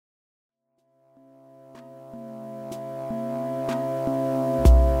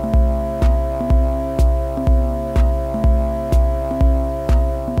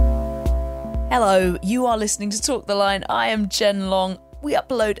Hello, you are listening to Talk the Line. I am Jen Long. We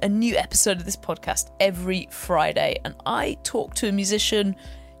upload a new episode of this podcast every Friday, and I talk to a musician,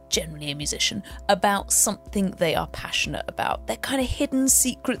 generally a musician, about something they are passionate about. Their kind of hidden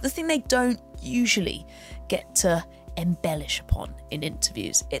secret, the thing they don't usually get to embellish upon in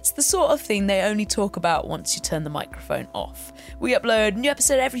interviews. It's the sort of thing they only talk about once you turn the microphone off. We upload a new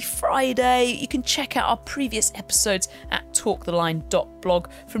episode every Friday. You can check out our previous episodes at talktheline.blog,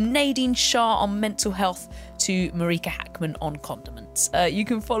 from Nadine Shah on mental health to Marika Hackman on condiments. You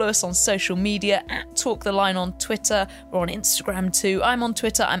can follow us on social media at Talk the Line on Twitter. We're on Instagram too. I'm on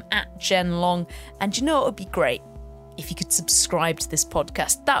Twitter. I'm at Jen Long. And you know what would be great? If you could subscribe to this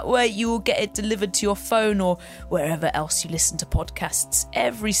podcast. That way you will get it delivered to your phone or wherever else you listen to podcasts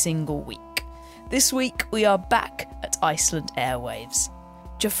every single week. This week we are back at Iceland Airwaves.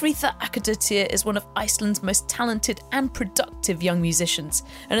 Jofrida Akadottir is one of Iceland's most talented and productive young musicians,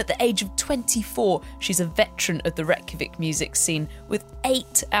 and at the age of 24 she's a veteran of the Reykjavik music scene with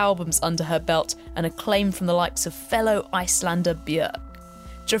 8 albums under her belt and acclaim from the likes of fellow Icelander Björk.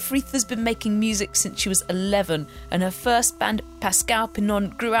 Jofrida's been making music since she was 11, and her first band, Pascal Pinon,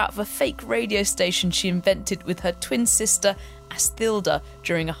 grew out of a fake radio station she invented with her twin sister, Asthilda,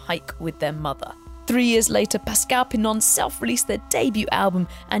 during a hike with their mother. 3 years later, Pascal Pinon self-released their debut album,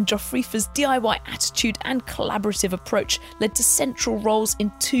 and Jofrida's DIY attitude and collaborative approach led to central roles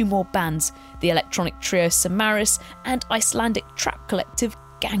in 2 more bands, the electronic trio Samaris and Icelandic trap collective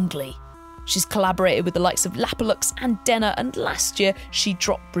Gangly. She's collaborated with the likes of Lapalux and Denna, and last year she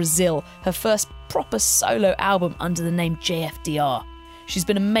dropped Brazil, her first proper solo album under the name JFDR. She's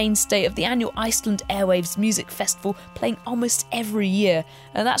been a mainstay of the annual Iceland Airwaves Music Festival, playing almost every year,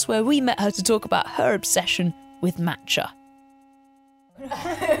 and that's where we met her to talk about her obsession with matcha.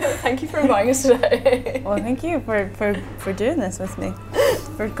 Thank you for inviting us today. Well, thank you for doing this with me,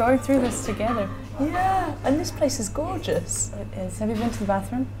 for going through this together. Yeah, and this place is gorgeous. It is. Have you been to the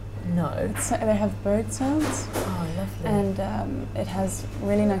bathroom? No. They have bird sounds. Oh, lovely. And it has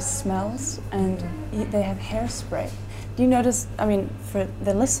really nice smells, and they have hairspray. Do you notice, I mean, for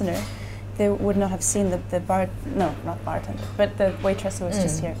the listener, they would not have seen the not bartender, but the waitress who was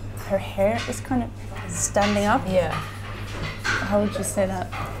just here. Her hair is kind of standing up. Yeah. How would you say that?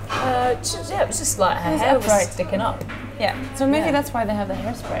 It was just like her hair was sticking up. Yeah, so maybe that's why they have the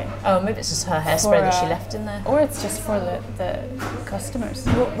hairspray. Oh, maybe it's just her hairspray that she left in there. Or it's just for the customers.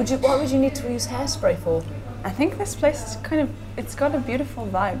 What would you need to use hairspray for? I think this place is it's got a beautiful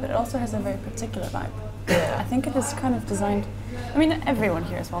vibe, but it also has a very particular vibe. Yeah. I think it is kind of designed, I mean, everyone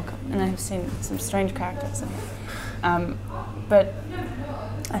here is welcome, and I've seen some strange characters in here. But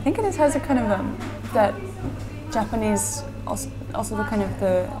I think it has a kind of that Japanese, also the kind of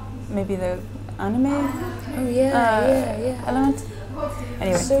maybe the anime element.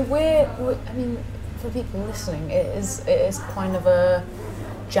 Anyway. So I mean, for people listening, it is kind of a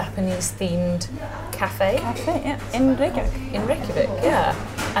Japanese-themed cafe. Yeah, in Reykjavik. In Reykjavik, yeah.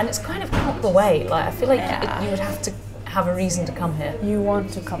 And it's kind of out the way. Like, I feel like you would have to have a reason to come here. You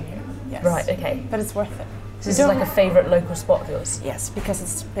want to come here, yes. Right, okay. But it's worth it. So this is like a favourite local spot of yours? Yes, because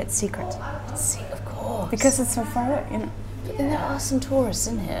it's a bit secret. Of course. Because it's so far away, you know. But then there are some tourists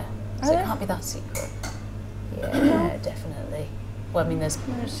in here, so it can't be that secret. Yeah, definitely. Well, I mean, there's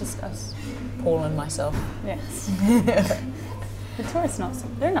just us. Paul and myself. Yes. The tourists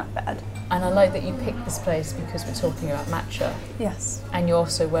they're not bad. And I like that you picked this place because we're talking about matcha. Yes. And you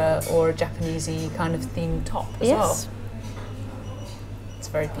also wore a Japanesey kind of themed top as well. It's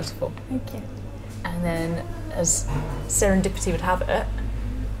very beautiful. Thank you. And then, as serendipity would have it,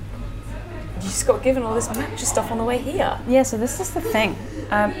 you just got given all this matcha stuff on the way here. Yeah, so this is the thing.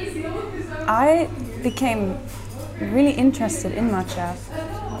 I became really interested in matcha.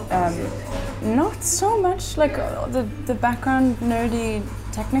 Not so much like the background nerdy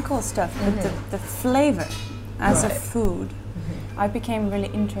technical stuff, but the flavor as a food. I became really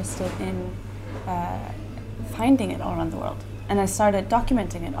interested in finding it all around the world, and I started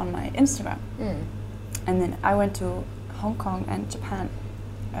documenting it on my Instagram. And then I went to Hong Kong and Japan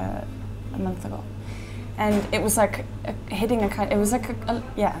a month ago, and it was like hitting it was like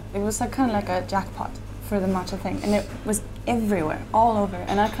kind of like a jackpot for the matcha thing, and it was everywhere, all over,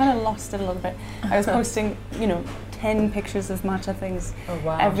 and I kind of lost it a little bit. I was posting, 10 pictures of matcha things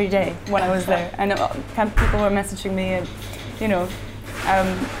every day when I was there, and people were messaging me, and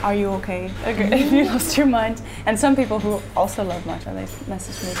are you okay? If you lost your mind? And some people who also love matcha, they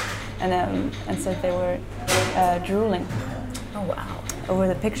messaged me and said they were drooling. Oh wow! Over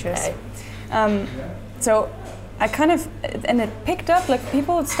the pictures. Okay. So I kind of, and it picked up, like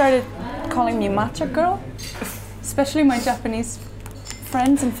people started calling me matcha girl, especially my Japanese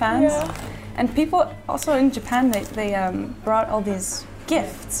friends and fans. And people also in Japan, they brought all these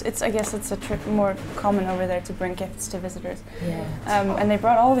gifts. I guess it's a trip more common over there to bring gifts to visitors. Yeah. And they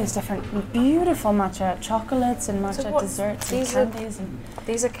brought all these different beautiful matcha chocolates and matcha So what- desserts and these are- candies.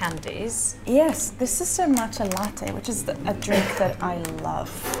 These are candies. Yes, this is a matcha latte, which is a drink that I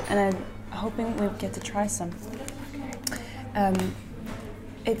love, and I'm hoping we get to try some.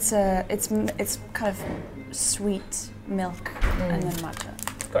 It's kind of sweet milk and then matcha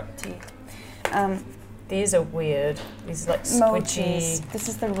Great. tea. These are weird. These are like squidgy. Mochis. This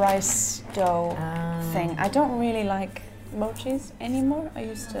is the rice dough thing. I don't really like mochis anymore. I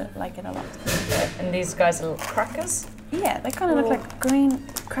used to like it a lot. And these guys are little crackers. Yeah, they kind of look like green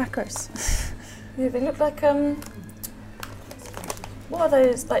crackers. Yeah, they look like what are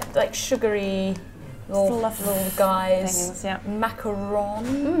those like sugary little Fluff guys? things, yeah. Macaron.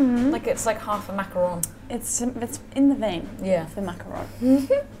 Mm-hmm. Like it's like half a macaron. It's in the vein Yeah. of the macaron.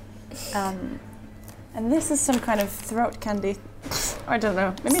 And this is some kind of throat candy. I don't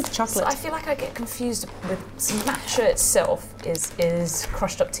know. Maybe it's So chocolate. I feel like I get confused with matcha itself is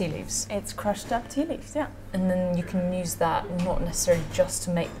crushed up tea leaves, It's crushed up tea leaves, yeah. and then you can use that not necessarily just to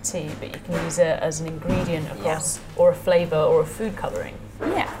make the tea, but you can use it as an ingredient across, or a flavour, or a food colouring.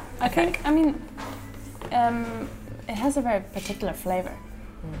 Yeah, I think, it has a very particular flavour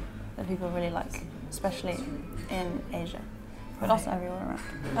that people really like, especially in Asia, but also everywhere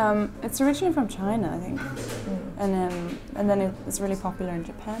around. It's originally from China, I think, and then it's really popular in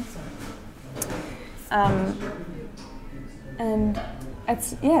Japan. And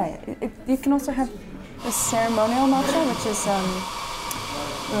it's you can also have the ceremonial matcha, which is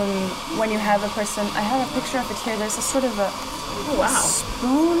when you have a person. I have a picture of it here. There's a sort of a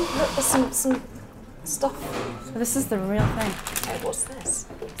spoon. Look, there's some stuff. So this is the real thing. Okay, what's this?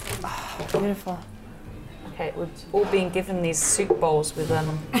 Beautiful. Okay, we're all being given these soup bowls with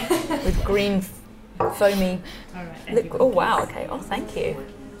green foamy. Oh wow. Okay. Oh, thank you.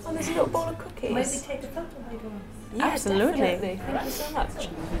 Oh, there's a little bowl of cookies. Maybe take a photo later on. Yeah, Absolutely. definitely. Thank you so much.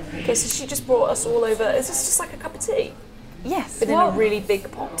 Okay, so she just brought us all over. Is this just like a cup of tea, Yes. but in a really big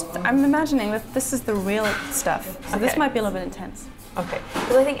pot? I'm imagining that this is the real stuff. So this Okay. might be a little bit intense. Okay,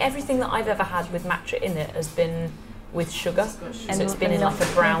 because I think everything that I've ever had with matcha in it has been with sugar, And so it's been in like a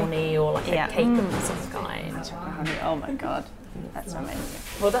milk, brownie or like Yeah. a cake of some kind. Oh my god, that's amazing.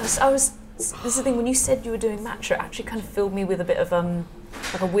 Well, this is the thing. When you said you were doing matcha, it actually kind of filled me with a bit of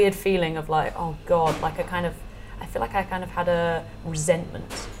like a weird feeling of like, oh god, like I feel like I kind of had a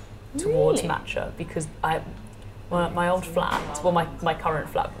resentment towards Really? matcha because my old flat, well my current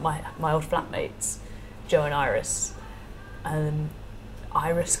flat, my old flatmates, Joe and Iris,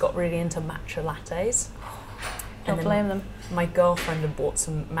 Iris got really into matcha lattes. Don't then blame them. My girlfriend had bought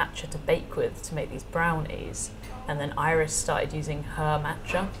some matcha to bake with to make these brownies, and then Iris started using her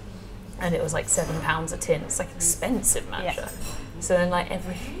matcha, and it was like £7 a tin. It's like expensive matcha. Yeah. So then like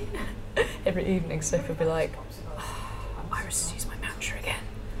every evening, Sophie would be like, oh, Iris has used my matcha again.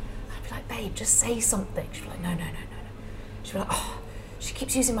 And I'd be like, babe, just say something. She'd be like, no. She'd be like, oh, she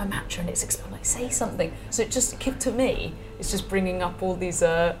keeps using my matcha and it's expensive. Like, say something. So to me, it's just bringing up all these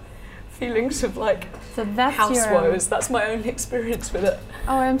feelings of like So that's house your. woes. That's my only experience with it.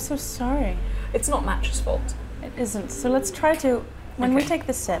 Oh, I'm so sorry. It's not matcha's fault. It isn't. So let's try to. When we Okay. take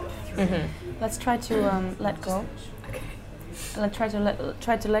the sip, let's try to let go. Okay. Let's try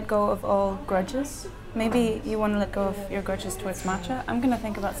to let go of all grudges. Maybe you want to let go of your grudges towards matcha. I'm gonna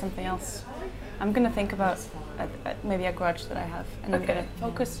think about something else. I'm gonna think about maybe a grudge that I have, and I'm Okay. gonna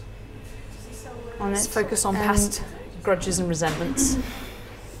focus on it. Let's focus on And- past grudges and resentments.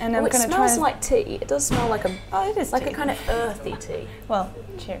 And Oh, I'm it gonna smells try. like tea. It does smell like It is like tea. a kind of earthy tea. Well,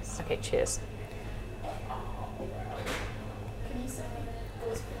 cheers. Okay, cheers.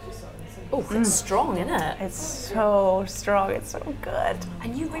 Oh, it's strong, isn't it? It's so strong. It's so good.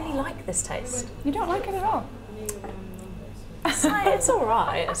 And you really like this taste. You don't like it at all. It's all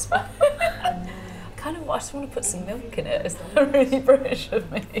right. I suppose. I just want to put some milk in it. Is that really British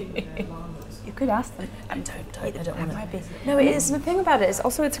of me? You could ask them. I don't want to. Might be. No, it is. The thing about it is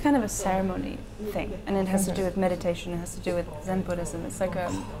also it's kind of a ceremony thing, and it has to do with meditation. It has to do with Zen Buddhism. It's like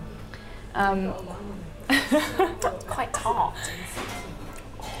a. Quite tart.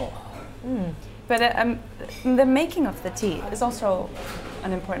 But the making of the tea is also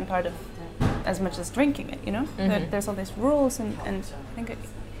an important part of, as much as drinking it. You know, there's all these rules, and I think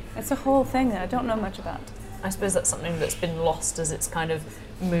it's a whole thing that I don't know much about. I suppose that's something that's been lost as it's kind of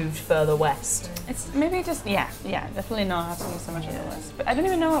moved further west. It's maybe just yeah, definitely not happening so much in the West. But I don't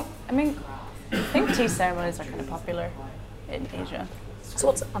even know. I mean, I think tea ceremonies are kind of popular in Asia. So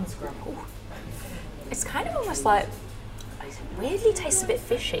what's it's kind of almost like it weirdly tastes a bit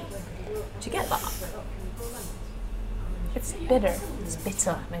fishy. Do you get that? It's bitter. It's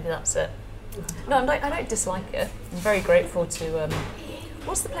bitter. Maybe that's it. No, I don't dislike it. I'm very grateful to.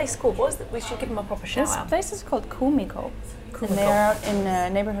 What's the place called? We should give them a proper shout This out. place is called Kumiko. And Kumiko. they're out in a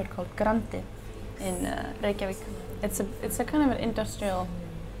neighborhood called Grandi in Reykjavik. It's a kind of an industrial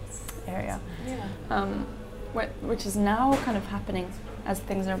area, Yeah. which is now kind of happening as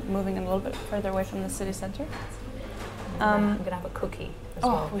things are moving a little bit further away from the city centre. I'm gonna have a cookie as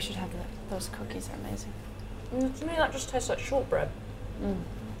Oh, well. we should have those cookies. Are amazing. To me, that just tastes like shortbread.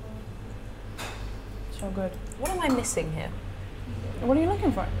 So good. What am I missing here? What are you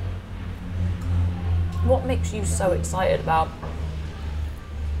looking for? What makes you so excited about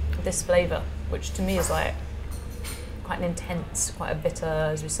this flavour, which to me is like quite an intense, quite a bitter,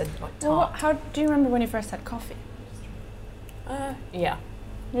 as we said, like Well, tart. how do you remember when you first had coffee? Yeah,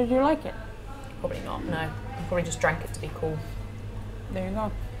 Did you like it? probably not. No, I probably just drank it to be cool. There you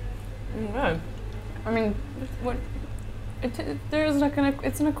go. No. I mean, what? There's like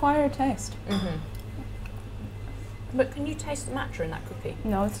it's an acquired taste. But can you taste the matcha in that cookie?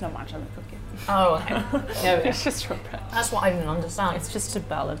 No, it's not much on the cookie. Oh, okay. No, It's just shortbread. that's what I didn't understand. It's just to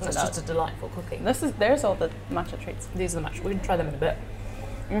balance That's it out. just a delightful cookie. There's all the matcha treats. These are the matcha. We can try them in a bit.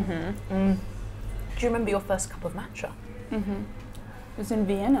 Do you remember your first cup of matcha? It was in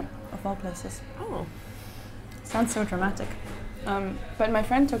Vienna, of all places. Oh. Sounds so dramatic. But my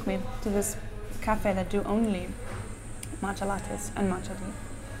friend took me to this cafe that do only matcha lattes and matcha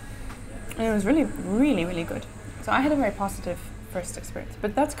tea. And it was really, really, really good. So I had a very positive first experience.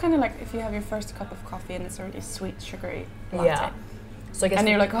 But that's kind of like if you have your first cup of coffee and it's a really sweet, sugary latte. Yeah. So I guess And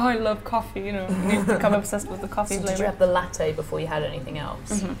you're like, oh, I love coffee, you know, you become obsessed with the coffee so flavor. did you have the latte before you had anything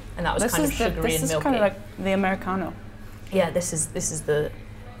else? And that was kind of sugary this and is milky. kind of like the Americano. Yeah, this is the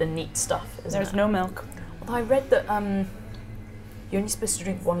neat stuff, isn't There's it? no milk. Although I read that you're only supposed to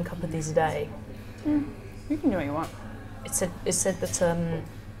drink 1 cup of these a day. You can do what you want. It said that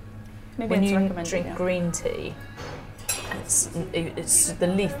Maybe when it's you recommended. drink yeah. green tea, it's the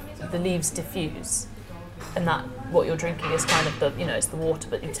leaves diffuse, and that what you're drinking is kind of it's the water,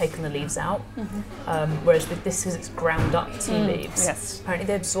 but you've taken the leaves out. Whereas with this, because it's ground up tea leaves, yes. apparently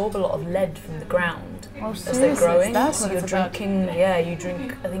they absorb a lot of lead from the ground Oh, as they're seriously? growing. That's So what you're it's about. drinking, you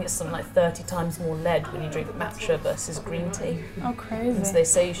drink. I think it's something like 30 times more lead when you drink matcha versus green tea. Oh, And so crazy. they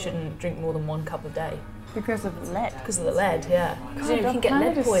say you shouldn't drink more than 1 cup a day Because of lead. because of the lead. Yeah, because you God, can our get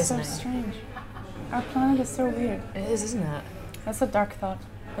planet lead poisoning. is so strange. Our planet is so weird. It is, isn't it? That's a dark thought.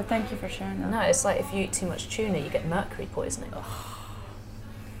 But thank you for sharing that. No, it's like if you eat too much tuna, you get mercury poisoning.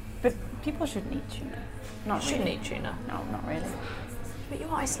 But people shouldn't eat tuna. Not You shouldn't really. eat tuna. No, not really. But you're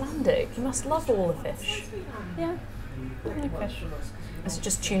Icelandic. You must love all the fish. Yeah. I like fish. Is it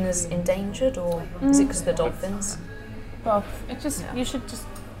just tuna's endangered, or is it because of the dolphins? Both. You should just,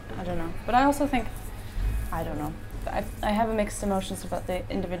 I don't know. But I also think, I don't know. I have mixed emotions about the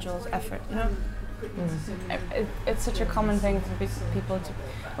individual's effort, you know? It's such a common thing for people to,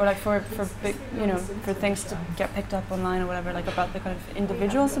 or like for big, for things to get picked up online or whatever, like about the kind of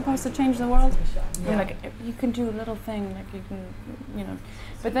individual supposed to change the world. And like you can do a little thing, like you can,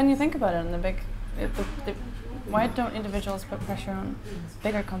 But then you think about it, and why don't individuals put pressure on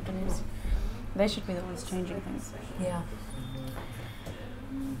bigger companies? They should be the ones changing things. Yeah.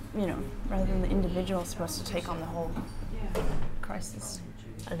 Rather than the individual supposed to take on the whole crisis.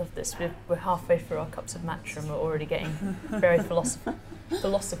 I love this. We're halfway through our cups of matcha and we're already getting very philosophical.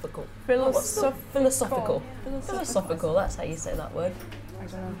 Philosophical. Philosophical. That's how you say that word. I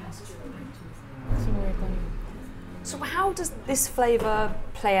don't know. It's a weird thing. So how does this flavour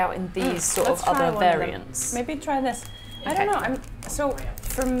play out in these sort Let's of try other one of them. variants? Maybe try this. I don't know. So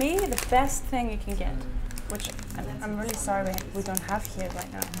for me, the best thing you can get, which I'm really sorry we don't have here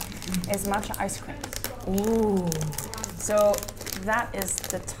right now, is matcha ice cream. Ooh. So that is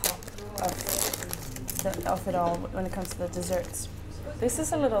the top of it all when it comes to the desserts. This is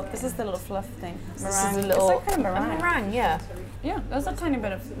the little fluff thing. This Meringue. is a little It's like kind of meringue. meringue, yeah. Yeah, there's a tiny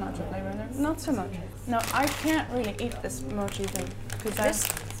bit of matcha flavor in there. Not so much. No, I can't really eat this mochi thing because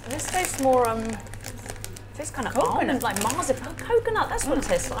This tastes more tastes kind of almond, like marzipan, coconut. That's what it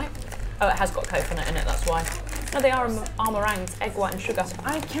tastes like. Oh, it has got coconut in it. That's why. No, they are meringues, egg white and sugar.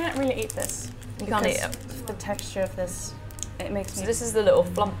 I can't really eat this. You can't eat because it. The texture of this, it makes So me. this is the little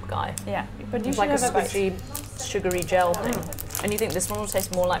flump guy. Yeah, but you It's should like a have a bite. squishy, sugary gel thing. And you think this one will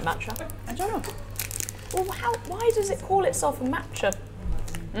taste more like matcha? I don't know. Well, why does it call itself a matcha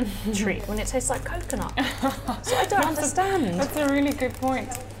treat when it tastes like coconut? So I don't understand. That's a really good point.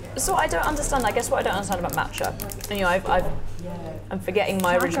 So I don't understand. I guess what I don't understand about matcha, and I'm forgetting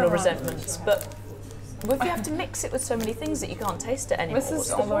my original Macaron. resentments, but Well, if you have to mix it with so many things that you can't taste it anymore, This is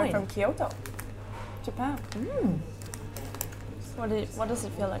what's all the the way point? from Kyoto, Japan. What does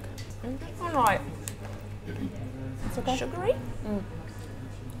it feel like? All right. It's okay. Sugary?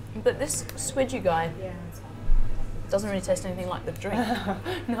 But this Swidgy guy doesn't really taste anything like the drink.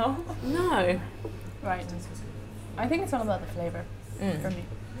 No. No. Right. I think it's all about the flavor for me.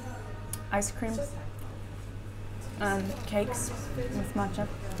 Ice cream and cakes with matcha.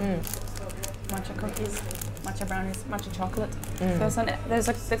 Matcha cookies, matcha brownies, matcha chocolate. There's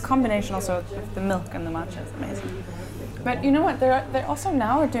like the combination also of the milk and the matcha is amazing. But you know what? They also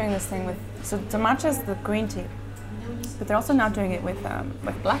now are doing this thing with so the matcha is the green tea, but they're also now doing it with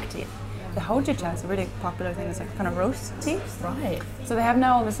black tea. The hojicha is a really popular thing. It's like kind of roast tea. Right. So they have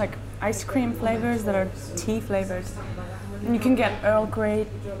now all this like ice cream flavors that are tea flavors. And you can get Earl Grey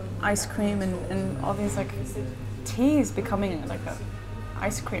ice cream and all these like teas becoming like a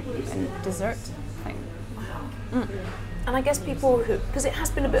ice cream and dessert thing. And I guess people who, because it has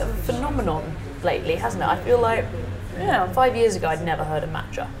been a bit of a phenomenon lately, hasn't it? I feel like 5 years ago I'd never heard of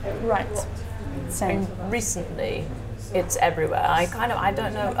matcha. Right. Same. And recently it's everywhere. I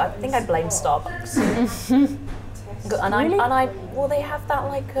don't know, I think I blame Starbucks. Well, they have that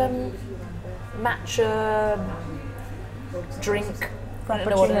like matcha drink. I don't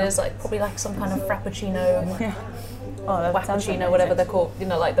know what it is, like probably like some kind of frappuccino, Yeah. Oh, that sounds wappuccino, amazing. whatever they're called. You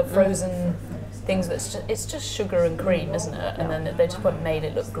know, like the frozen things it's just sugar and cream, isn't it? And then they just made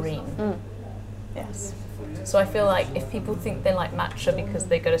it look green. Yes. So I feel like if people think they like matcha because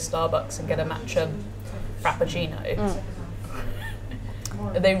they go to Starbucks and get a matcha frappuccino,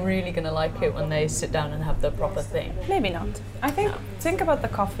 are they really going to like it when they sit down and have the proper thing? Maybe not. I think about the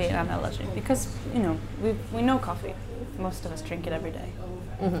coffee analogy because you know we know coffee. Most of us drink it every day.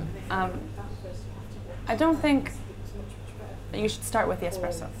 I don't think you should start with the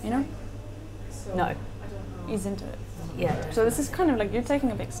espresso. You know, No. ease into it. Yeah. So this is kind of like you're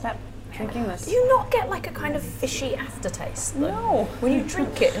taking a big step drinking this. Do you not get like a kind of fishy aftertaste though? No. When you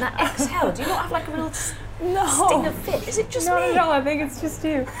drink it and that exhale, do you not have like a real No. sting of fit? Is it just me? No, I think it's just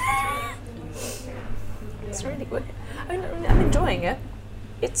you. It's really good. I'm enjoying it.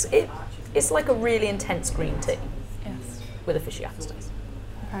 It's like a really intense green tea Yes. with a fishy aftertaste.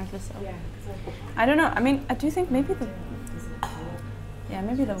 Apparently so. I don't know. I mean, I do think maybe the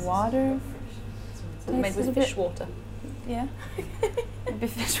water Made tastes a with bit- fish water. Yeah. Maybe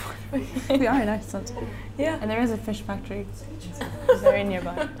fish water. We are in Iceland. Yeah. And there is a fish factory very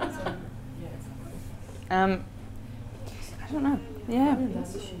nearby. I don't know. Yeah.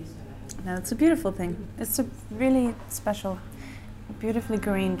 No, it's a beautiful thing. It's a really special, beautifully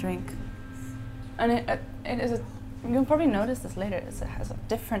green drink. And it is you'll probably notice this later, it has a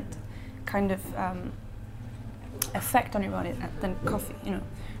different kind of effect on your body than coffee. You know,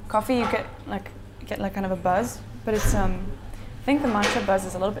 coffee you get like kind of a buzz, but it's I think the matcha buzz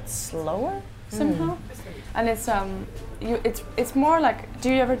is a little bit slower somehow, and it's more like. Do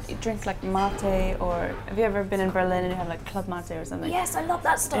you ever drink like mate, or have you ever been in Berlin and you have like club mate or something? Yes, I love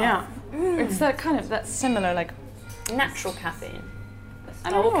that stuff. Yeah, it's that similar like. Natural caffeine. I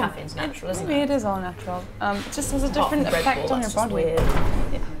don't All know. caffeine's natural, isn't Maybe it? it is all natural. It just has a Apart from different Red effect Bull, on your that's just body. weird.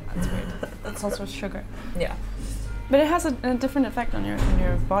 Yeah, that's weird. It's also sugar. Yeah. But it has a different effect on your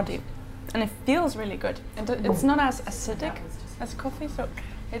body, and it feels really good. It's not as acidic as coffee, so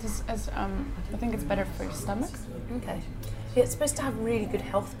it is as I think it's better for your stomach. Okay. Yeah, it's supposed to have really good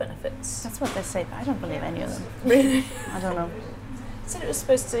health benefits. That's what they say, but I don't believe any of them. Really? I don't know. Said it was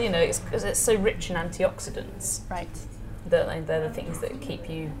supposed to, it's because it's so rich in antioxidants Right. that they're the things that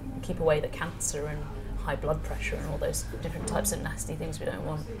keep away the cancer and high blood pressure and all those different types of nasty things we don't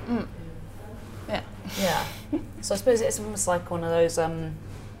want. Yeah. Yeah. So I suppose it's almost like one of those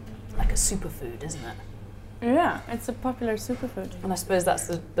like a superfood, isn't it? Yeah, it's a popular superfood. And I suppose that's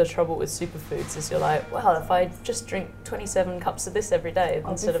the trouble with superfoods is you're like, well, if I just drink 27 cups of this every day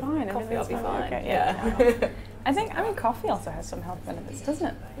instead of fine, coffee, I'll be everything's gonna fine. be okay. Yeah. I mean, coffee also has some health benefits, doesn't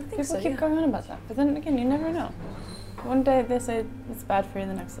it? People so, keep yeah. going on about that, but then again, you never know. One day they say it's bad for you,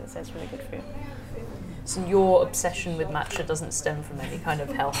 the next day they say it's really good for you. So your obsession with matcha doesn't stem from any kind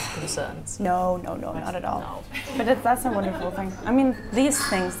of health concerns? No, not at all. No. But that's a wonderful thing. I mean, these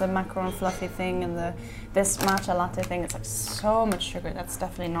things, the macaron fluffy thing and this matcha latte thing, it's like so much sugar. That's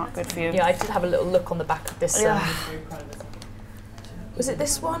definitely not good for you. Yeah, I did have a little look on the back of this. Yeah. Was it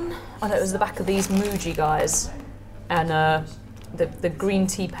this one? Oh no, it was the back of these Muji guys. And the green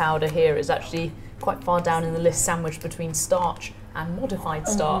tea powder here is actually quite far down in the list, sandwiched between starch and modified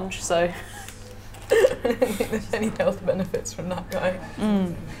starch. So I don't think there's any health benefits from that guy.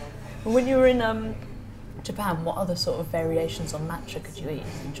 When you were in Japan, what other sort of variations on matcha could you eat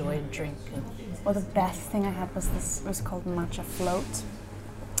and enjoy and drink? Well, the best thing I had was called matcha float,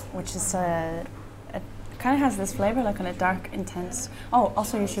 which is kind of has this flavor like on a dark, intense. Oh,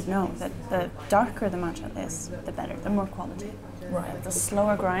 also you should know that the darker the matcha is, the better, the more quality. Right. The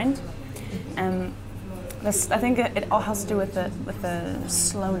slower grind. I think it all has to do with the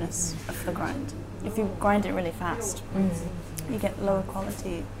slowness of the grind. If you grind it really fast, you get lower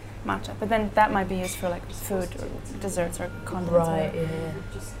quality matcha. But then that might be used for like food or desserts or condiments. Right.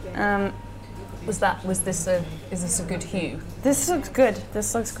 Yeah. Is this a good hue? This looks good.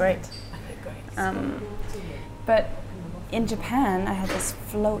 This looks great. Okay, great. But in Japan, I had this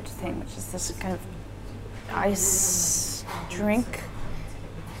float thing, which is this kind of ice drink,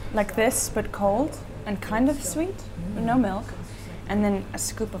 like this, but cold and kind of sweet, with no milk, and then a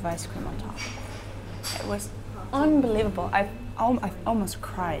scoop of ice cream on top. It was unbelievable. I almost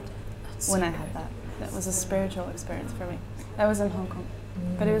cried when I had that. That was a spiritual experience for me. That was in Hong Kong.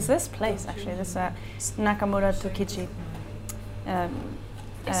 But it was this place, actually, this Nakamura Tokichi.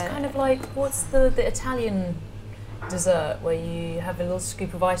 It's kind of like, what's the Italian dessert where you have a little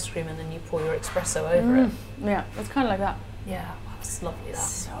scoop of ice cream and then you pour your espresso over it? Yeah, it's kind of like that. Yeah, wow, it's lovely that.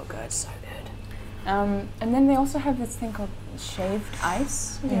 So good. So good. And then they also have this thing called shaved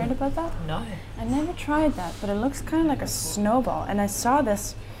ice. Have you heard about that? No. I never tried that, but it looks kind of like a snowball. And I saw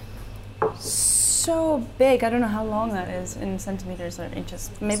this so big. I don't know how long that is in centimeters or inches.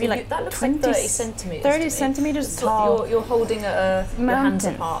 Maybe So like that looks 20, like 30 centimetres. 30 to me. centimeters It's tall. like you're holding your hands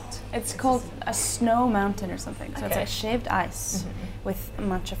Mountain. apart. It's called a snow mountain or something. So it's Okay. like shaved ice with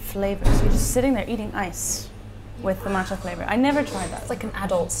matcha flavor. So you're just sitting there eating ice with the matcha flavor. I never tried that. It's like an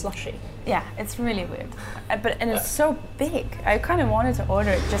adult slushy. Yeah, it's really weird. And it's so big. I kind of wanted to order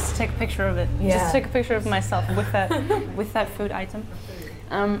it just to take a picture of it. Yeah. Just to take a picture of myself with that with that food item.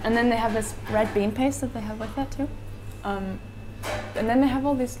 And then they have this red bean paste that they have with that too. And then they have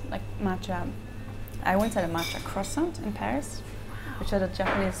all these like matcha. I once had a matcha croissant in Paris, which is a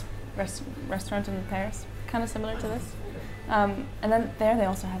Japanese restaurant in Paris, kind of similar to this. And then there they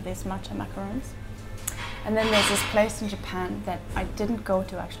also have these matcha macarons. And then there's this place in Japan that I didn't go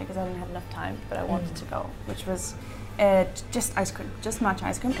to actually because I didn't have enough time, but I wanted to go, which was just ice cream, just matcha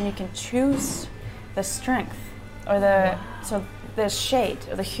ice cream, and you can choose the strength or the shade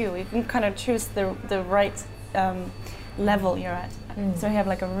or the hue. You can kind of choose the right level you're at. So you have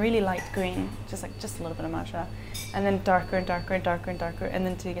like a really light green, just a little bit of matcha, and then darker and darker and darker and darker, and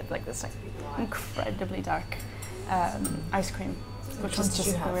then to get like this like incredibly dark ice cream. Which was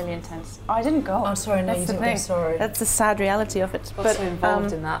just really intense. Oh, I didn't go. Oh, sorry, no, That's you the didn't thing. go, sorry. That's the sad reality of it. What's so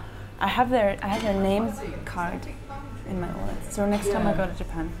involved in that? I have their name card in my wallet. So next time I go to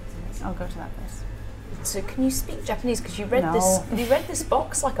Japan, I'll go to that place. So can you speak Japanese? Because you read No. this. You read this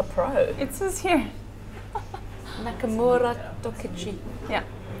box like a pro. It says here. Nakamura Tokichi. Yeah,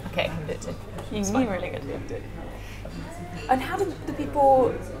 Okay, I can do it too. you're really good. And how did the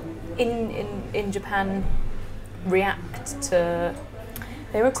people in Japan react to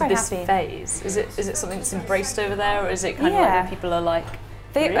They were quite this happy. phase? Is it something that's embraced over there, or is it kind of Yeah. like when people are like,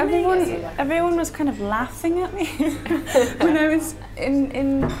 really? Everyone was kind of laughing at me when I was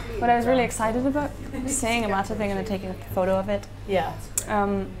when I was really excited about seeing a matcha thing and then taking a photo of it. Yeah.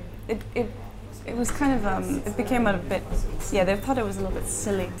 It was kind of it became a bit they thought it was a little bit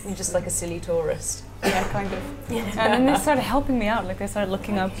silly. You're just like a silly tourist. Yeah, kind of. And then they started helping me out. Like they started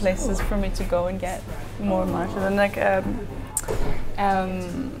looking up places for me to go and get more matcha. And like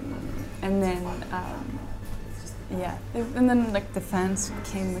and then like the fans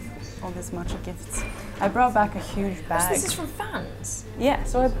came with all these matcha gifts. I brought back a huge So bag. this is from fans. Yeah,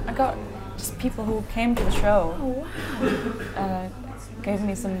 so I got just people who came to the show. Oh wow. Gave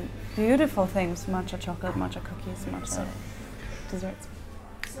me some beautiful things: matcha chocolate, matcha cookies, matcha desserts.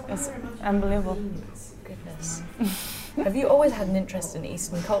 It's unbelievable. Goodness. Have you always had an interest in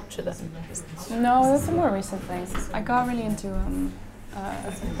Eastern culture then? No, that's a more recent thing. I got really into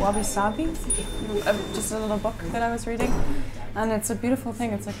Wabi Sabi, just a little book that I was reading, and it's a beautiful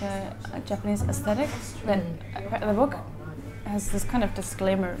thing. It's like a Japanese aesthetic. That the book has this kind of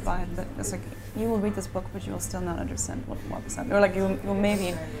disclaimer by it that it's like you will read this book, but you will still not understand what Wabi Sabi, or like you'll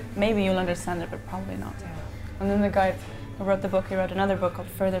maybe you'll understand it, but probably not. And then the guy who wrote the book, he wrote another book called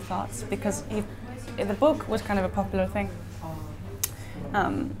Further Thoughts because the book was kind of a popular thing.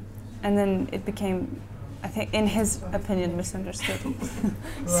 And then it became, I think, in his opinion, misunderstood.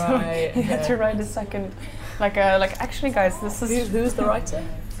 So he had to write a second, actually, guys, this is... Who's the writer?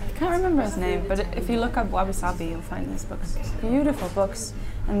 I can't remember his name, but if you look up Wabi Sabi, you'll find these books. Beautiful books.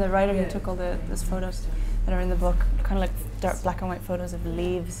 And the writer who took all these photos that are in the book kind of like dark black and white photos of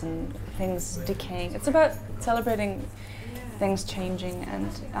leaves and things decaying. It's about celebrating things changing and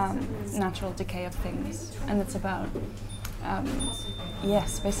natural decay of things, and it's about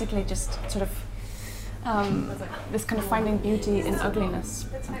basically just sort of this kind of finding beauty in ugliness,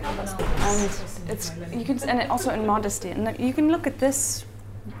 and also in modesty. And you can look at this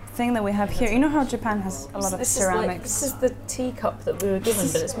thing that we have here. You know how Japan has a lot of ceramics. This is the teacup that we were given,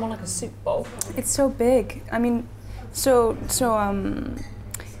 but it's more like a soup bowl. It's so big. I mean,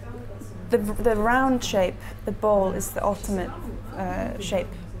 the round shape, the bowl, is the ultimate shape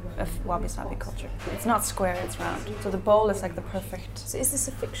of wabi-sabi culture. It's not square, it's round. So the bowl is like the perfect... So is this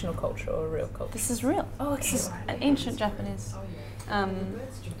a fictional culture or a real culture? This is real. Oh, okay. This is an ancient Japanese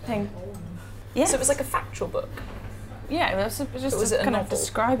thing. Yeah. So it was like a factual book? Yeah, it was just kind of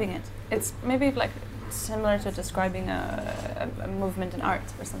describing it. It's maybe like similar to describing a movement in art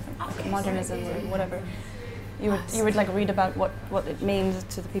or something, like modernism or whatever. You would like read about what it means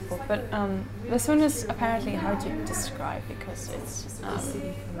to the people. But this one is apparently hard to describe because it's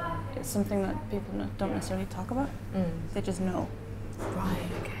something that people don't necessarily talk about. They just know. Right.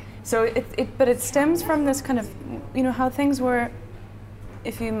 Okay. So it stems from this kind of, you know, how things were.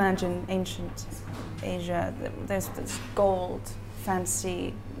 If you imagine ancient Asia, there's this gold,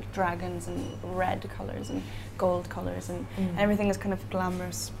 fancy dragons and red colors and gold colors, and everything is kind of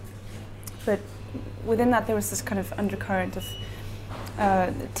glamorous. But within that, there was this kind of undercurrent of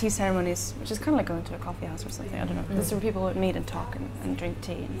tea ceremonies, which is kind of like going to a coffee house or something. I don't know. This is where people would meet and talk and drink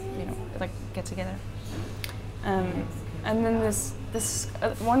tea and, you know, like get together. And then this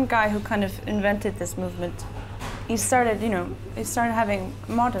one guy who kind of invented this movement. He started having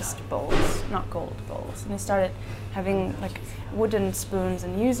modest bowls, not gold bowls, and he started having like wooden spoons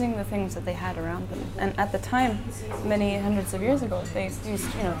and using the things that they had around them. And at the time, many hundreds of years ago, they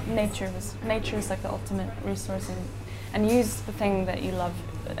used, you know, nature is like the ultimate resource, and use the thing that you love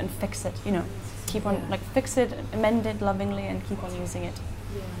and fix it, you know, keep on like fix it, mend it lovingly, and keep on using it.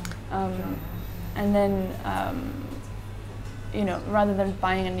 And then, you know, rather than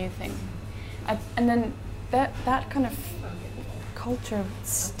buying a new thing, and then. That kind of culture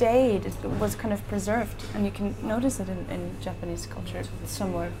stayed, it was kind of preserved, and you can notice it in Japanese culture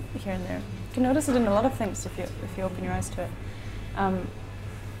somewhere here and there. You can notice it in a lot of things if you open your eyes to it.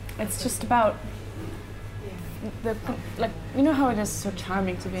 It's just about like, you know how it is so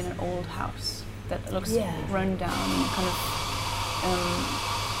charming to be in an old house that looks run down and kind of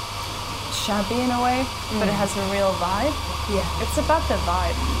shabby in a way, but it has a real vibe. Yeah, it's about the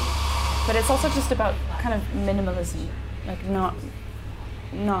vibe. But it's also just about kind of minimalism, like not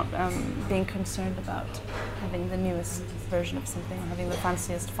being concerned about having the newest version of something, having the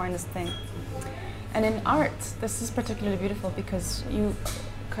fanciest, finest thing. And in art, this is particularly beautiful because you're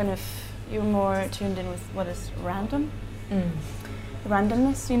more tuned in with what is random,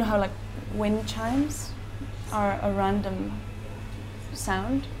 randomness. You know how like wind chimes are a random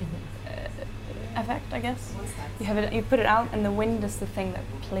sound. Effect, I guess. You put it out, and the wind is the thing that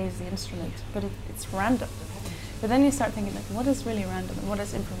plays the instrument, but it's random. But then you start thinking, like, what is really random, and what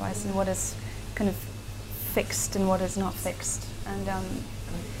is improvised, and what is kind of fixed, and what is not fixed, and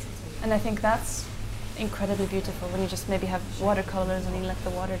I think that's incredibly beautiful when you just maybe have watercolors and you let the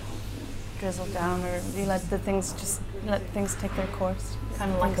water drizzle down, or you let things take their course.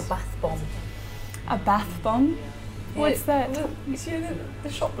 Kind of like a bath bomb. A bath bomb. What's that? You see the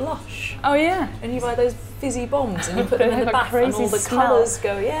shop Lush? Oh yeah. And you buy those fizzy bombs and you put them in the bath and all the colours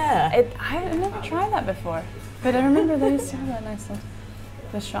go, I've never tried that before, but I remember they used to have that nice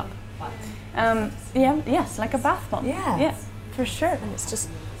the shop. Yes, like a bath bomb. Yeah, for sure. And it's just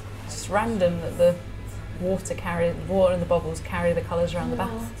random that the water and the bubbles carry the colours around the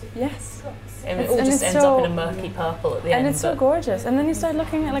bath. Yes. And it all just ends up in a murky purple at the end. And it's so gorgeous. And then you start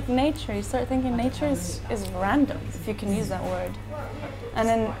looking at like nature. You start thinking nature is random, if you can use that word.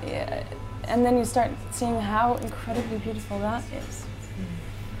 And then you start seeing how incredibly beautiful that is.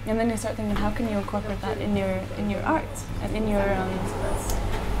 And then you start thinking, how can you incorporate that in your art and in your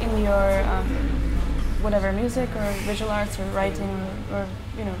whatever, music or visual arts or writing or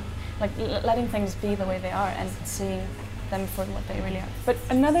you know, like letting things be the way they are and seeing them for what they really are. But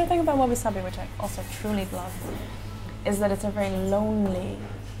another thing about wabi-sabi, which I also truly love, is that it's a very lonely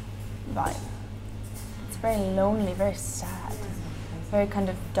vibe. It's very lonely, very sad, very kind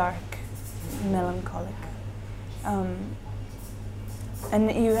of dark, melancholic. And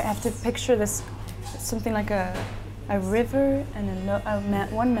you have to picture this, something like a river and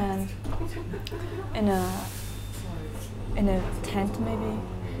one man in a tent maybe,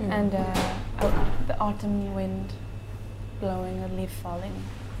 and the autumn wind blowing, a leaf falling,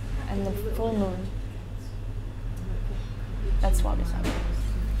 and the full moon. That's wabi-sabi.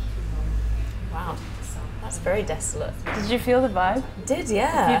 Wow, that's very desolate. Did you feel the vibe? Did, If you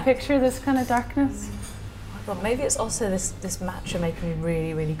yeah. picture this kind of darkness? Well, maybe it's also this matcha making me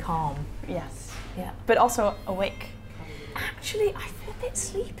really, really calm. Yes. Yeah. But also awake. Actually, I feel a bit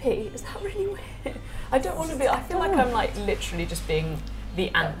sleepy. Is that really weird? I don't want to be. I feel like I'm like literally just being the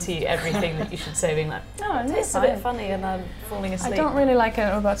anti everything that you should say. Being like, No, oh, it's a bit funny, and I'm falling asleep. I don't really like it.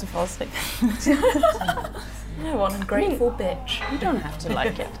 I'm about to fall asleep. No, what an ungrateful bitch. You don't have to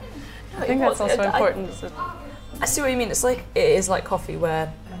like it. No, I think it that's was- also important. is that- I see what you mean. It's like it is like coffee,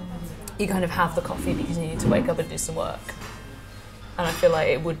 where you kind of have the coffee because you need to wake up and do some work. And I feel like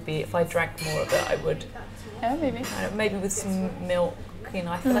it would be if I drank more of it, I would. Yeah, maybe. I don't know, maybe with some milk. You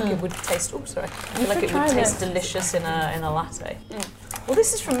know, I feel like it would taste. Oh, sorry. I feel like could it would try taste this. delicious in a latte. Well,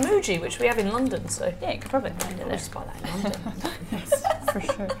 this is from Muji, which we have in London, so Yeah, you could probably find it we'll there. just buy that in London. For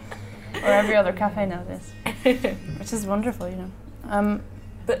sure. Or every other cafe nowadays. Which is wonderful, you know.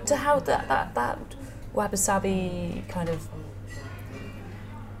 But to how that wabi-sabi kind of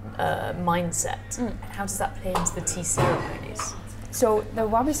mindset, how does that play into the tea ceremonies? So the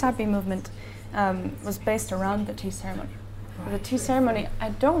wabi-sabi movement was based around the tea ceremony. The tea ceremony, I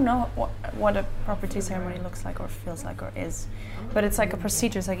don't know what a proper tea ceremony looks like or feels like or is, but it's like a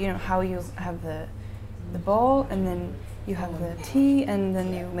procedure. It's like, you know, how you have the bowl and then you have the tea and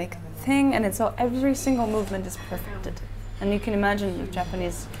then you make the thing, and it's all, every single movement is perfected. And you can imagine the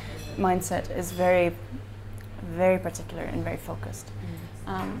Japanese mindset is very, very particular and very focused.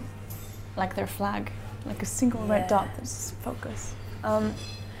 Like their flag, like a single red dot that's focus.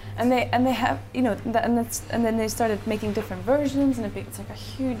 And they have, you know, and then they started making different versions, and it's like a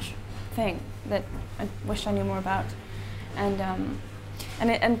huge thing that I wish I knew more about.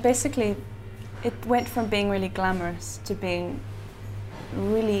 And basically, it went from being really glamorous to being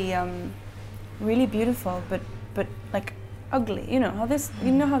really, really beautiful, but like ugly. You know how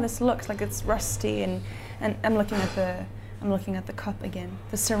this looks, like it's rusty, and I'm looking at the cup again.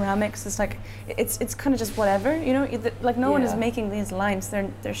 The ceramics is like it's kind of just whatever, you know. Like no one is making these lines. They're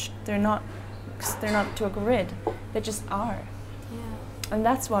not to a grid. They just are. Yeah. And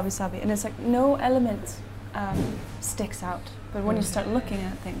that's wabi-sabi. And it's like no element sticks out. But when you start looking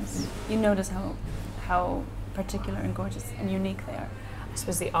at things, you notice how particular and gorgeous and unique they are. I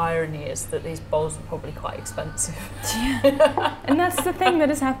suppose the irony is that these bowls are probably quite expensive. And that's the thing that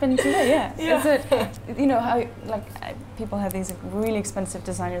has happened today, yeah. Yeah. Is that, you know, how people have these like, really expensive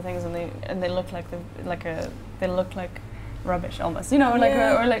designer things, and they look like they look like rubbish almost, you know, like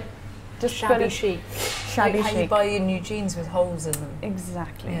or like just Shabby chic. Shabby like how you chic. buy your new jeans with holes in them.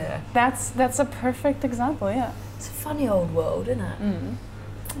 Exactly. Yeah. That's a perfect example, yeah. It's a funny old world, isn't it?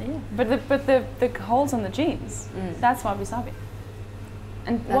 Yeah. But the holes on the jeans, that's wabi-sabi.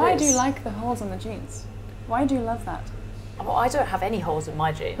 And That why do you is. like the holes on the jeans? Why do you love that? Well, I don't have any holes in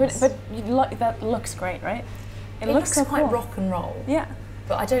my jeans. But that looks great, right? it looks looks so quite cool. rock and roll. Yeah.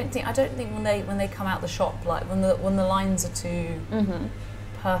 But I don't think when they come out the shop, like when the lines are too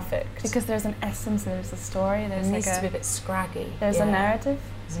perfect. Because there's an essence, there's a story, it there's needs like to be a bit scraggy. there's a narrative.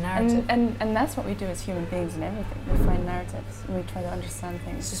 There's a narrative. And that's what we do as human beings in everything. We find narratives and we try to understand It's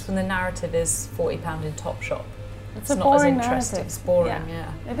things. just when the narrative is £40 in Topshop. It's It's a not as boring interesting. narrative. It's boring,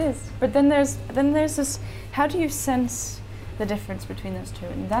 yeah. It is. But then there's this, how do you sense the difference between those two?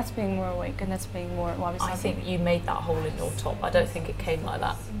 And that's being more awake and that's being more wabi-sabi. I think you made that hole in your top. I don't think it came like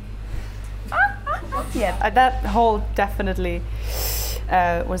that. Yeah, that hole definitely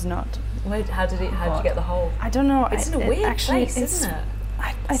was not. How did you get the hole? I don't know. It's in a weird place, isn't it?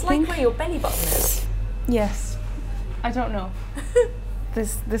 I It's think, like where your belly button is. yes. I don't know.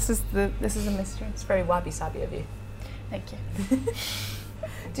 This is a mystery. It's very wabi-sabi of you. Thank you.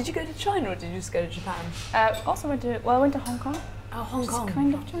 Did you go to China or did you just go to Japan? Also I went to Hong Kong. Oh, Hong Which is Kong.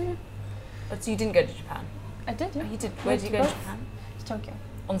 kind of China. But so you didn't go to Japan? I did, yeah. Oh, you did. Where did you go to Japan? To Tokyo.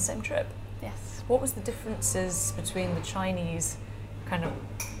 On the same trip. Yes. What was the differences between the Chinese kind of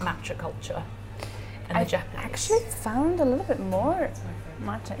matcha culture and the Japanese? I actually found a little bit more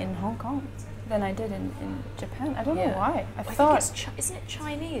matcha in Hong Kong than I did in Japan. I don't know why. I thought think isn't it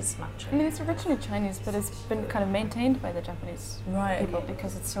Chinese matcha? I mean, it's originally Chinese, but it's been kind of maintained by the Japanese Right. people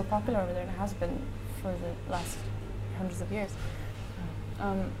because it's so popular over there and it has been for the last hundreds of years.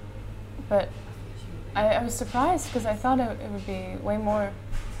 But I was surprised because I thought it would be way more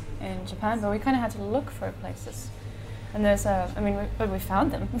in Japan, but we kind of had to look for places. And there's but we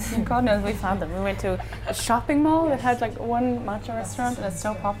found them. God knows we found them. We went to a shopping mall that had like one matcha restaurant, and it's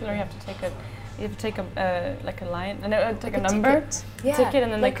so popular. You have to take a line and take a number, ticket,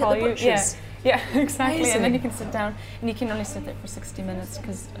 and then like they call at the you. butchers. Yeah, exactly. Amazing. And then you can sit down, and you can only sit there for 60 minutes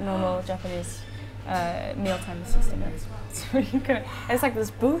because normal Japanese mealtime is 60 minutes. So you can, it's like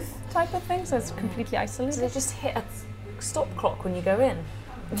this booth type of thing, so it's completely isolated. Do they just hit a stop clock when you go in?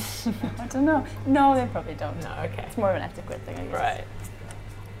 I don't know. No, they probably don't. No, okay. It's more of an etiquette thing, I guess. Right.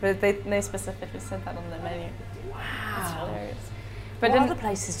 But they specifically said that on the menu. It's Wow. hilarious. But But what then other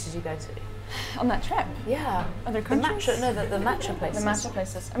places did you go to? on that trip, Yeah. other The countries. matcha, no, the matcha places. The matcha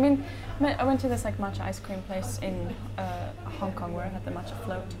places. I mean, I went to this like matcha ice cream place in Hong Kong where I had the matcha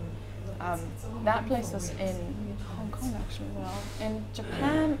float. That place was in Hong Kong actually as well. In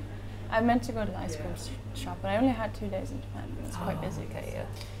Japan, I meant to go to the ice cream shop, but I only had 2 days in Japan. It was quite busy. Okay,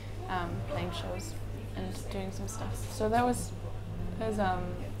 yeah. Playing shows and doing some stuff. So that was a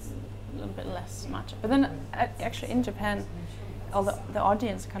little bit less matcha. But then actually in Japan, all the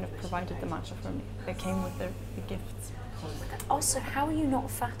audience kind of provided the matcha for me. They came with the gifts. Also, how are you not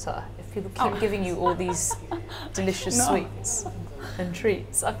fatter if people keep giving you all these delicious No. sweets and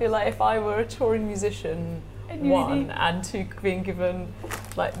treats? I feel like if I were a touring musician, And you one, eat- and two, being given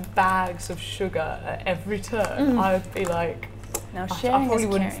like bags of sugar at every turn, I would be like, Now I sharing probably is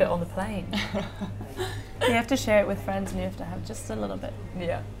wouldn't caring. fit on the plane. You have to share it with friends, and you have to have just a little bit.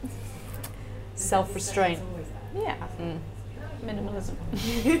 Yeah. Self-restraint. Yeah. Minimalism.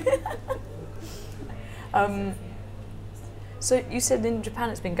 So you said in Japan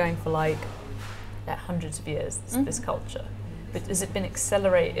it's been going for like hundreds of years, this culture. But has it been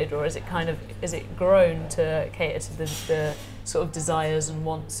accelerated, or is it grown to cater to the sort of desires and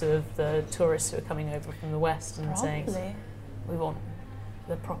wants of the tourists who are coming over from the West and saying, Probably. we want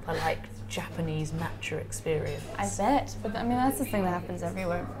the proper like Japanese matcha experience? I bet. But I mean, that's the thing that happens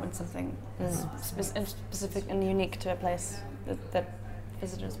everywhere when something is specific and unique to a place that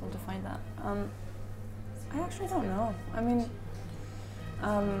visitors want to find that. I actually don't know. I mean,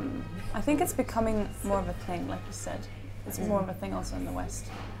 I think it's becoming more of a thing, like you said. It's more of a thing also in the West.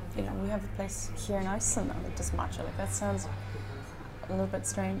 You know, we have a place here in Iceland now that does matcha. Like that sounds a little bit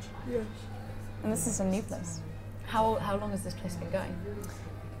strange. Yes. And this is a new place. How long has this place been going?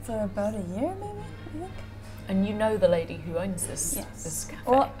 For about a year, maybe, I think. And you know the lady who owns this Yes. this cafe?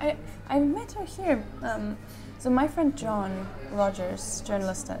 Well, I met her here. So my friend John Rogers,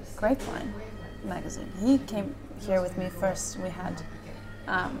 journalist at Grapevine magazine, he came here with me first. We had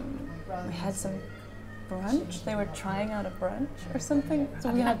some brunch. They were trying out a brunch or something. So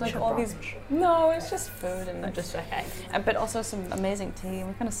we had like all these. No, it's just food and like, Just okay. but also some amazing tea. And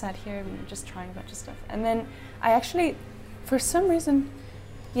we kind of sat here and we were just trying a bunch of stuff. And then I actually, for some reason,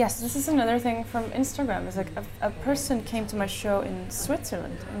 yes, this is another thing from Instagram. It's like a person came to my show in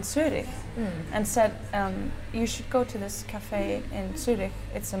Switzerland, in Zurich, and said, you should go to this cafe in Zurich.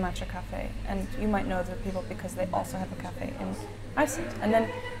 It's a matcha cafe. And you might know the people because they also have a cafe in Iceland. And then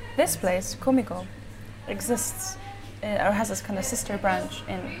this place, Komiko, exists or has this kind of sister branch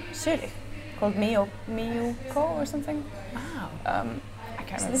in Zurich called Miyuko or something. Wow. I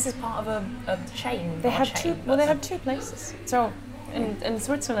can't So remember. this is part of a chain. They not a have chain, two. but Well, they have two places. So in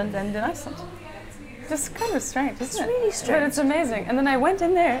Switzerland and in Iceland. It's kind of strange, isn't It's it? really strange. But it's amazing. And then I went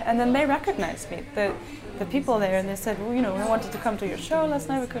in there, and then they recognized me, the people there, and they said, well, you know, we wanted to come to your show last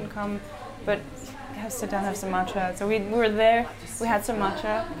night. We couldn't come, but sit down, have some matcha. So we were there. We had some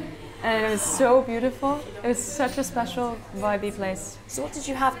matcha, and it was so beautiful. It was such a special, vibey place. So what did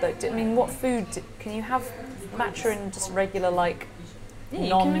you have though? I mean, what food? Can you have matcha in just regular like Yeah, you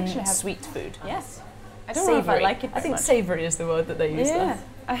can actually have- non-sweet food? Yes. I don't know if I like it I very think much. savoury is the word that they use Yeah.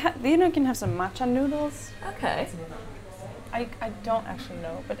 You know, you can have some matcha noodles. there. Okay. I don't actually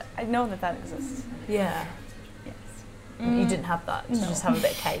know, but I know that exists. Yeah. Yes. You didn't have that. Did you No. just have a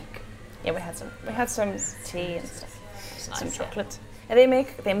bit of cake? Yeah, we had some tea and stuff. Nice, Some yeah. chocolate. And they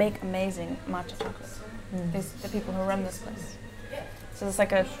make amazing matcha chocolate. The people who run this place. So it's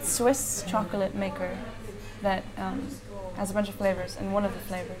like a Swiss chocolate maker that has a bunch of flavors, and one of the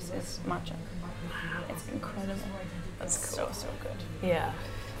flavors is matcha. It's incredible. That's So good. Yeah.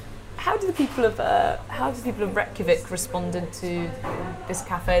 How do the people of Reykjavik responded to this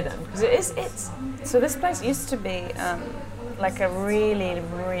cafe then? Because it's So this place used to be like a really,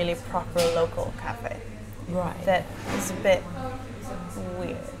 really proper local cafe. right. That is a bit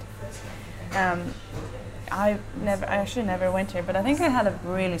weird. I actually never went here, but I think it had a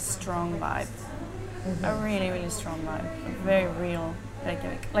really strong vibe. A really, really strong vibe. A very real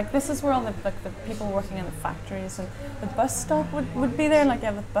Reykjavik. Like this is where all the people working in the factories and the bus stop would be there. Like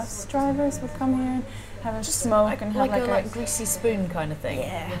the bus drivers would come here and have a smoke and have like a greasy spoon kind of thing.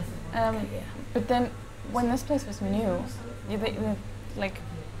 yeah. But then when this place was new,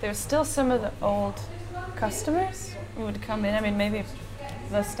 there were still some of the old customers who would come in. I mean, maybe if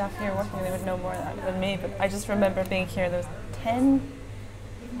the staff here working, they would know more of that than me, but I just remember being here, there was 10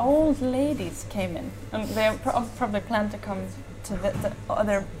 old ladies came in, and they probably planned to come to the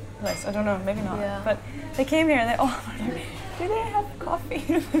other place. I don't know, maybe not. Yeah. But they came here and they all were like, do they have coffee?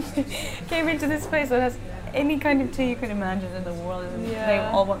 Came into this place that has any kind of tea you could imagine in the world, and they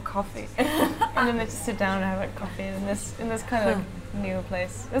all want coffee. And then they just sit down and have like coffee in this kind of new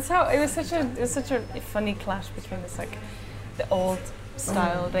place. That's how it was such a funny clash between this like the old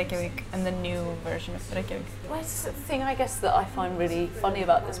style Reykjavik and the new version of Reykjavik. Well, it's the thing I guess that I find really funny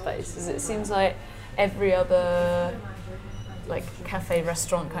about this place is it seems like every other like cafe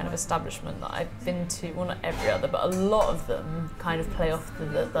restaurant kind of establishment that I've been to, well not every other, but a lot of them kind of play off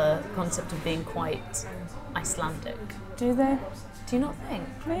the concept of being quite Icelandic. Do they? Do you not think?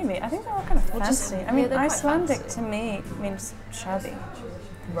 Maybe. I think they're all kind of fancy. I mean, they're quite Icelandic fancy. to me means shabby.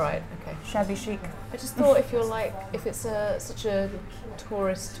 Right, okay. Shabby chic. I just thought if it's such a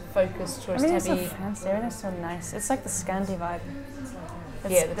tourist-focused, Everything's so tourist-heavy... fancy, everything's so nice. It's like the Scandi vibe. the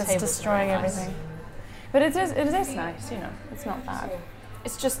It's tables destroying are nice. everything. But it is nice, you know. It's not bad.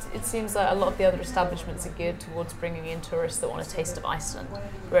 It's just, it seems like a lot of the other establishments are geared towards bringing in tourists that want a taste of Iceland,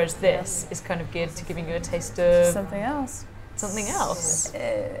 whereas this is kind of geared to giving you a taste of Something else. something else.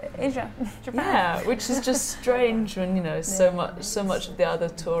 Asia. Japan. Yeah, which is just strange when, you know, so much of the other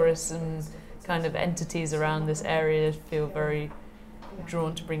tourists and kind of entities around this area feel very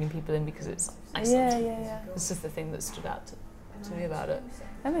drawn to bringing people in because it's Iceland. Yeah. This is the thing that stood out to me about it.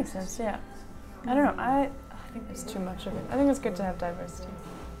 That makes sense, yeah. I don't know, I think there's too much of it. I think it's good to have diversity.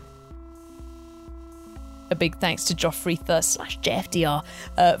 A big thanks to Joffrey/JFDR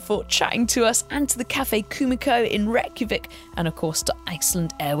for chatting to us, and to the Cafe Kumiko in Reykjavik, and of course to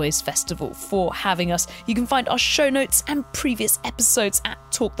Iceland Airways Festival for having us. You can find our show notes and previous episodes at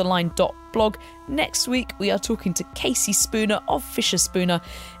talktheline.blog. Next week we are talking to Casey Spooner of Fisher Spooner.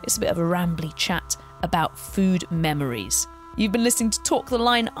 It's a bit of a rambly chat about food memories. You've been listening to Talk the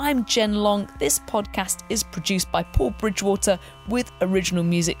Line. I'm Jen Long. This podcast is produced by Paul Bridgewater with original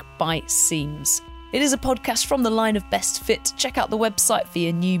music by Seams. It is a podcast from the line of Best Fit. Check out the website for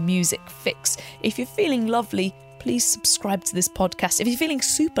your new music fix. If you're feeling lovely, please subscribe to this podcast. If you're feeling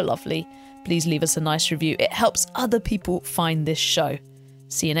super lovely, please leave us a nice review. It helps other people find this show.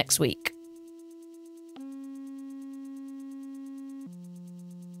 See you next week.